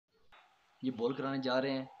ये बॉल कराने जा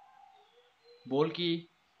रहे हैं, बॉल की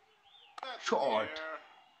शॉट,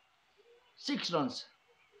 6 रन,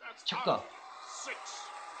 छक्का,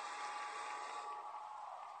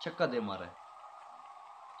 छक्का दे मारा है,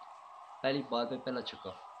 पहली बात पे पहला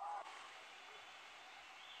छक्का।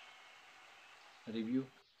 रिव्यू,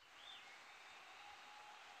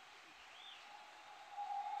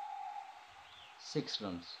 सिक्स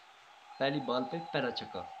रन, पहली बॉल पे पहला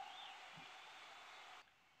छक्का।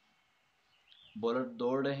 बॉलर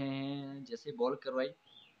दौड़ रहे हैं, जैसे बॉल करवाई,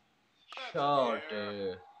 शॉट,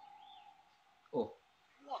 ओह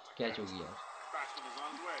कैच हो गया यार।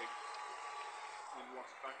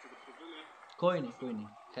 कोई नहीं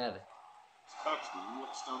खैर है।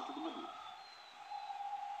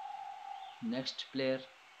 नेक्स्ट प्लेयर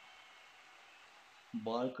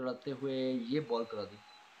बॉल कराते हुए, ये बॉल करा दी,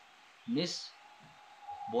 मिस,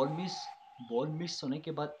 बॉल मिस होने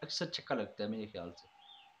के बाद अक्सर छक्का लगता है मेरे ख्याल से,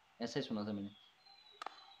 ऐसा ही सुना था मैंने।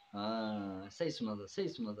 हाँ सही सुना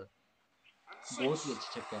था, बहुत ही अच्छा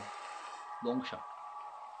छक्का है, लॉन्ग शॉट।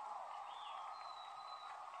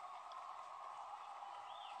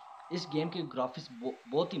 इस गेम के ग्राफिक्स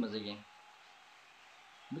बहुत ही मजे के हैं,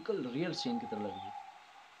 बिल्कुल रियल सीन की तरह लग रही है।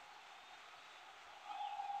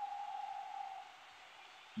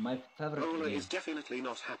 My favorite Bowler game. is definitely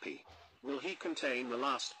not happy. Will he contain the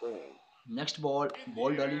last ball? Next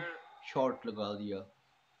ball डाली, शॉट लगा दिया,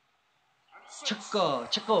 छक्का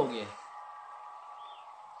हो गया।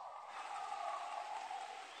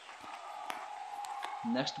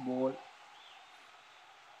 नेक्स्ट बॉल,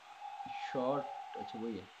 शॉट, अच्छा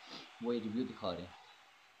वही रिव्यू दिखा रहे हैं।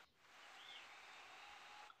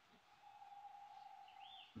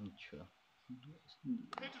 अच्छा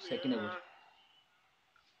सेकंड ओवर,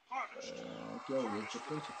 क्या हो गया,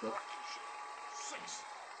 छक्का,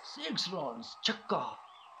 6 रन, छक्का,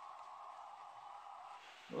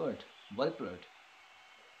 गुड, वेल प्लेड।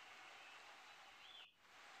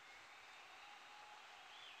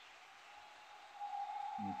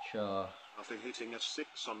 अच्छा After hitting a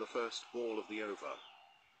 6 on the first ball of the over.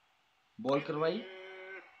 Ball करवाई,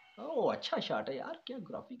 ओह अच्छा शॉट है यार, क्या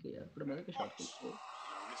ग्राफिक है यार, बड़ा मजे का शॉट है,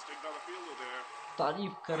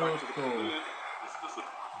 तारीफ करो तो।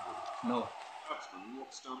 नो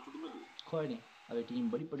कोई नहीं, अभी टीम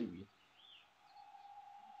बड़ी पड़ी हुई है।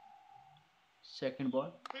 सेकंड बॉल,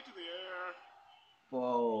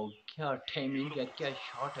 वाओ क्या टाइमिंग है, क्या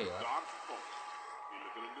शॉट है यार,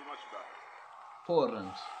 4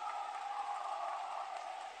 रन।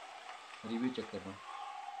 रिव्यू चेक कर रहा हूँ,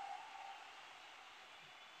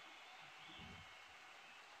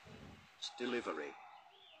 Delivery.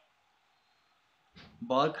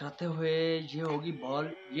 बॉल कराते हुए ये होगी बॉल,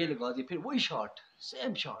 ये लगा दी, फिर वही शॉट,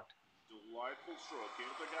 सेम शॉट,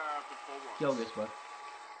 क्या हो गया इस बार,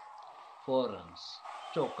 4 रन,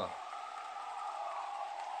 चौका।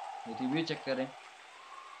 रिव्यू चेक करें,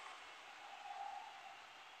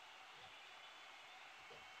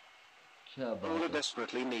 क्या बात Bowler है।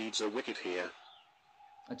 desperately needs a wicket here.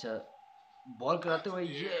 अच्छा बॉल कराते हुए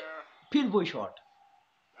ये फिर वही शॉट,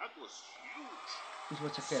 इस बार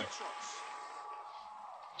छक्का है,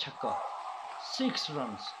 छक्का, 6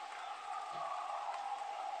 run.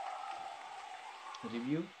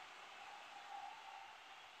 Review,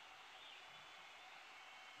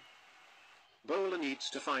 Bowler needs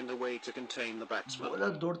to find a way to contain the batsman. Bowler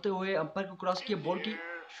दौड़ते हुए अंपायर को क्रॉस किया, बॉल की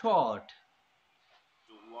शॉट,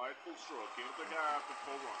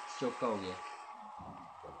 चौका हो गया,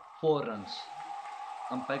 4 रन,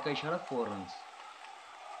 अंपायर का इशारा 4 रन।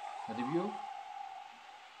 रिव्यू,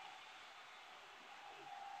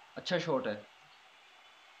 अच्छा शॉट है,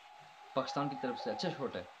 पाकिस्तान की तरफ से अच्छा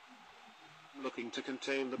शॉट है। Looking to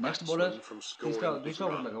contain the next bowler batsman from तीसरा scoring big दूसरा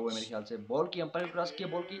ओवर लगा हुआ है मेरे runs. ख्याल से, बॉल की अंपायर को क्रॉस किया,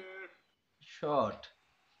 बॉल की shot,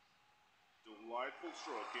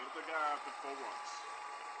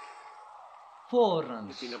 4 run,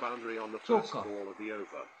 Hitting a boundary on the first चौका। ball of the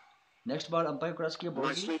over. Next ball umpire cross किया,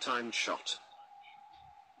 बॉल की Nicely timed shot.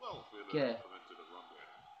 क्या है,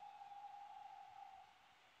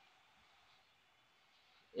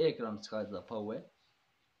 एक रन का इजाफा हुआ है,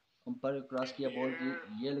 अंपायर क्रॉस किया, बॉल की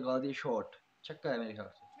ये लगा दी शॉट, छक्का है मेरे ख्याल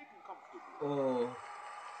से। ओह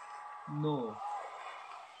नो,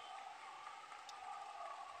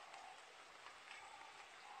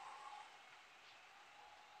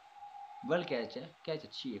 वेल कैच है, कैच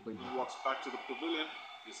अच्छी है, कोई बात,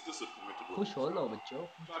 खुश हो लो बच्चों,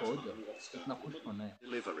 खुश हो जाओ, इतना खुश होना है।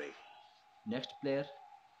 Delivery. नेक्स्ट प्लेयर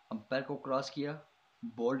अंपायर को क्रॉस किया,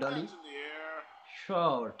 बॉल डाली,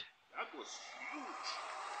 शॉट,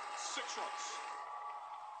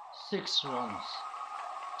 6 रन,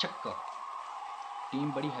 छक्का।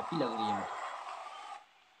 टीम बड़ी हैप्पी लग रही है मुझे।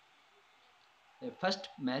 फर्स्ट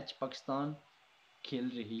मैच पाकिस्तान खेल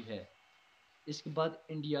रही है, इसके बाद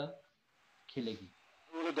इंडिया खेलेगी।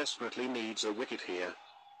 Bowler desperately needs a wicket here.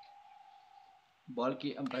 Ball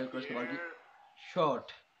की अंपायर क्रॉस के बॉल की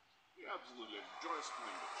शॉट,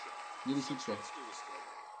 ये भी सिक्स है।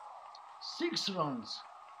 6 रन्स,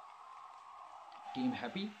 टीम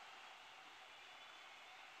हैप्पी।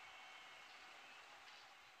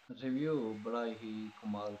 रिव्यू बड़ा ही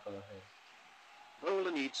कमाल का है।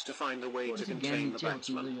 Bowler needs to find a way to गेंद contain the नीचे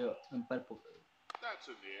होती है तो batsman. ये अंपायर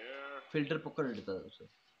फिल्टर पकड़ लेता है उसे।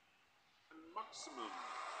 Maximum.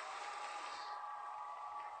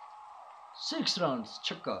 6 रन्स,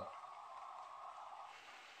 छक्का।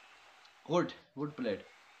 Good played,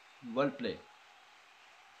 well play.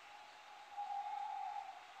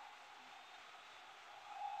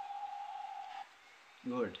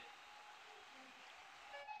 Good.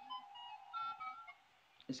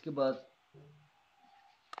 इसके बाद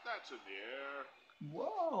That's in the air.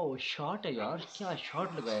 Wow shot है यार, क्या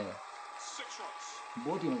शॉट लगाया है, 6 runs.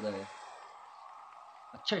 बहुत ही मजा आया,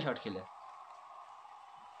 अच्छा शॉट खेला।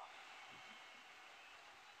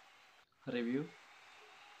 रिव्यू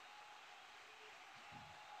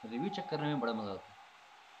चेक करने में बड़ा मजा आता है।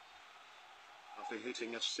 After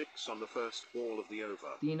hitting a 6 on the first ball of the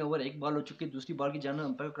over. 3 over 1 ball हो चुकी, दूसरी बॉल की जाने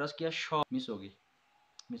अंपायर क्रॉस किया, शॉट मिस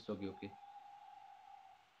होगी ओके।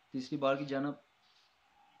 तीसरी बॉल की जानब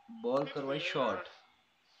बॉल करवाई shot,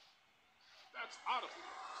 That's out of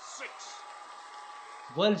 6.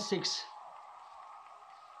 World 6।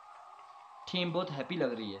 Team बहुत हैप्पी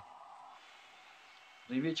लग रही है।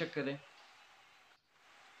 रिव्यू चेक करें।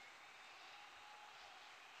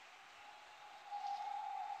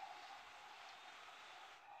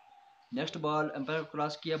 नेक्स्ट बॉल अंपायर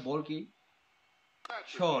क्रॉस किया, बॉल की That's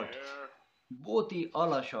in shot, the air. बहुत ही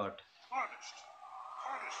आला shot. Harnessed.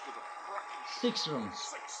 Harnessed with a cracking shot. 6 runs,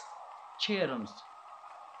 6. 6 runs,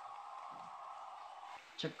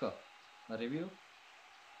 छक्का। रिव्यू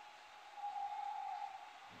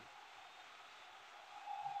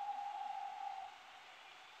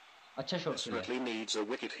अच्छा शॉट खेला। Desperately needs a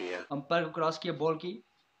wicket here. Umpire को क्रॉस किया, बॉल की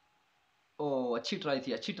ओ अच्छी ट्राई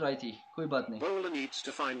थी, कोई बात नहीं। Bowler needs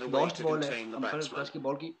to find a way lost to ball है, contain the अंपायर को batsman. क्रॉस की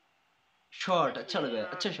बॉल की शॉट, अच्छा लगा है,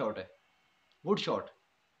 अच्छा शॉट है, good shot.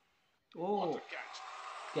 O What a catch.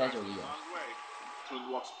 Catch हो गया। Long way. Batsman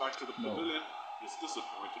walks back to the No. pavilion. He's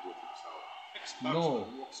disappointed with himself. Next No.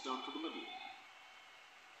 batsman walks down to the middle.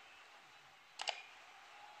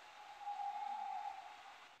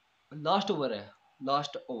 Last over है,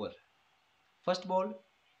 last over, first ball,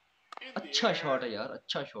 In the अच्छा air. Shot है यार,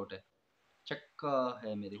 अच्छा shot है, चक्का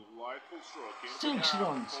है मेरी। Delightful stroke. In 6 for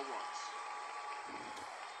runs। 4 runs.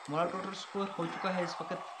 हमारा टोटल स्कोर हो चुका है इस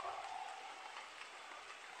वक्त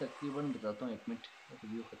तकरीबन, बताता हूँ 1 मिनट,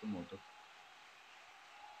 रिव्यू खत्म हो तो।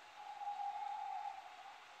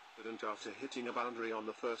 After hitting a boundary on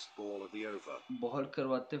the first ball of the over. Ball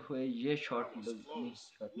करवाते हुए ये shot That was close.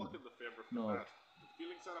 Luck in the favour for no. that. The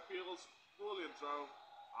feelings that appeals. Brilliant throw.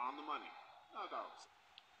 On the money. No doubt.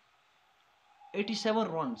 87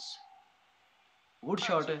 runs, good That's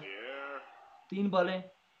shot है। in the air. 3 बॉलें,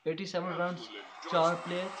 87 runs, Absolutely 4 joyous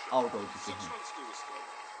player shot. Out हो चुके 6 हैं। runs to the score.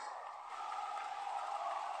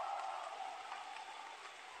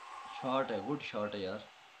 Shot है, good shot है यार।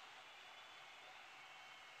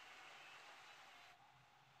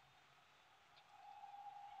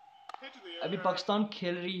 Hit in the अभी air. Pakistan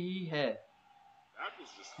खेल रही है, That was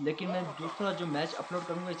just लेकिन मैं clever दूसरा cover. जो मैच अपलोड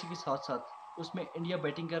करूंगा इसी के साथ साथ, उसमें इंडिया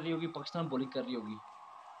बैटिंग कर रही होगी, पाकिस्तान बॉलिंग कर रही होगी।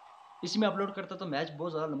 इसी में अपलोड करता तो मैच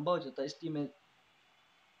बहुत ज़्यादा लंबा हो जाता है, इसलिए मैं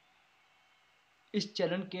इस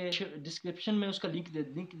चैनल के डिस्क्रिप्शन में उसका लिंक दे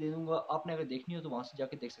दूंगा, आपने अगर देखनी हो तो वहां से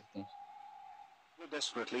जाके देख सकते हैं।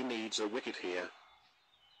 Desperately needs a wicket here.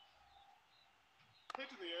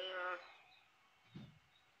 Hit in the air.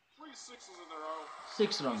 3 sixes in a row.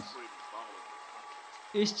 6 runs.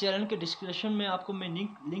 इस चैनल के डिस्क्रिप्शन में आपको मैं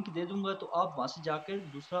लिंक दे दूंगा, तो आप वहां से जाकर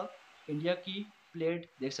दूसरा इंडिया की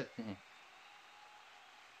प्लेट देख सकते हैं।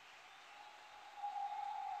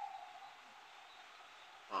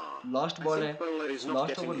 लास्ट I बॉल है, think Bowler is not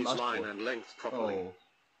last getting over, his last line ball. and length properly.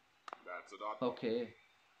 That's a dot. Okay,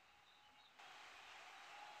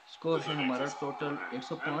 score है हमारा total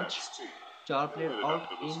 105, 4 player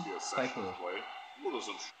out in 5 over.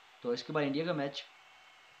 तो इसके बाद इंडिया का मैच,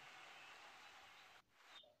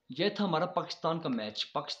 यह था हमारा पाकिस्तान का मैच,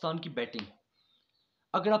 पाकिस्तान की बैटिंग।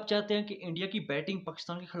 अगर आप चाहते हैं कि इंडिया की बैटिंग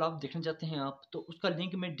पाकिस्तान के खिलाफ देखना चाहते हैं आप, तो उसका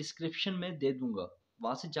लिंक मैं डिस्क्रिप्शन में दे दूंगा,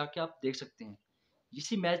 वहां से जाके आप देख सकते हैं।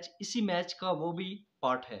 इसी मैच का वो भी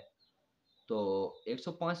पार्ट है। तो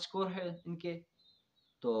 105 स्कोर है इनके,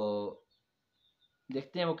 तो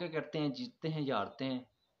देखते हैं वो क्या करते हैं, जीतते हैं या हारते हैं।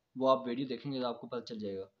 वो आप वीडियो देखेंगे तो आपको पता चल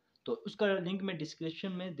जाएगा। तो उसका लिंक मैं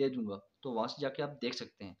डिस्क्रिप्शन में दे दूंगा, तो वहाँ से जाके आप देख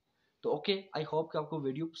सकते हैं। तो ओके, आई होप कि आपको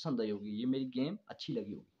वीडियो पसंद आई होगी, ये मेरी गेम अच्छी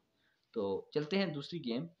लगी होगी। तो चलते हैं दूसरी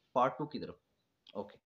गेम पार्ट 2 की तरफ। ओके।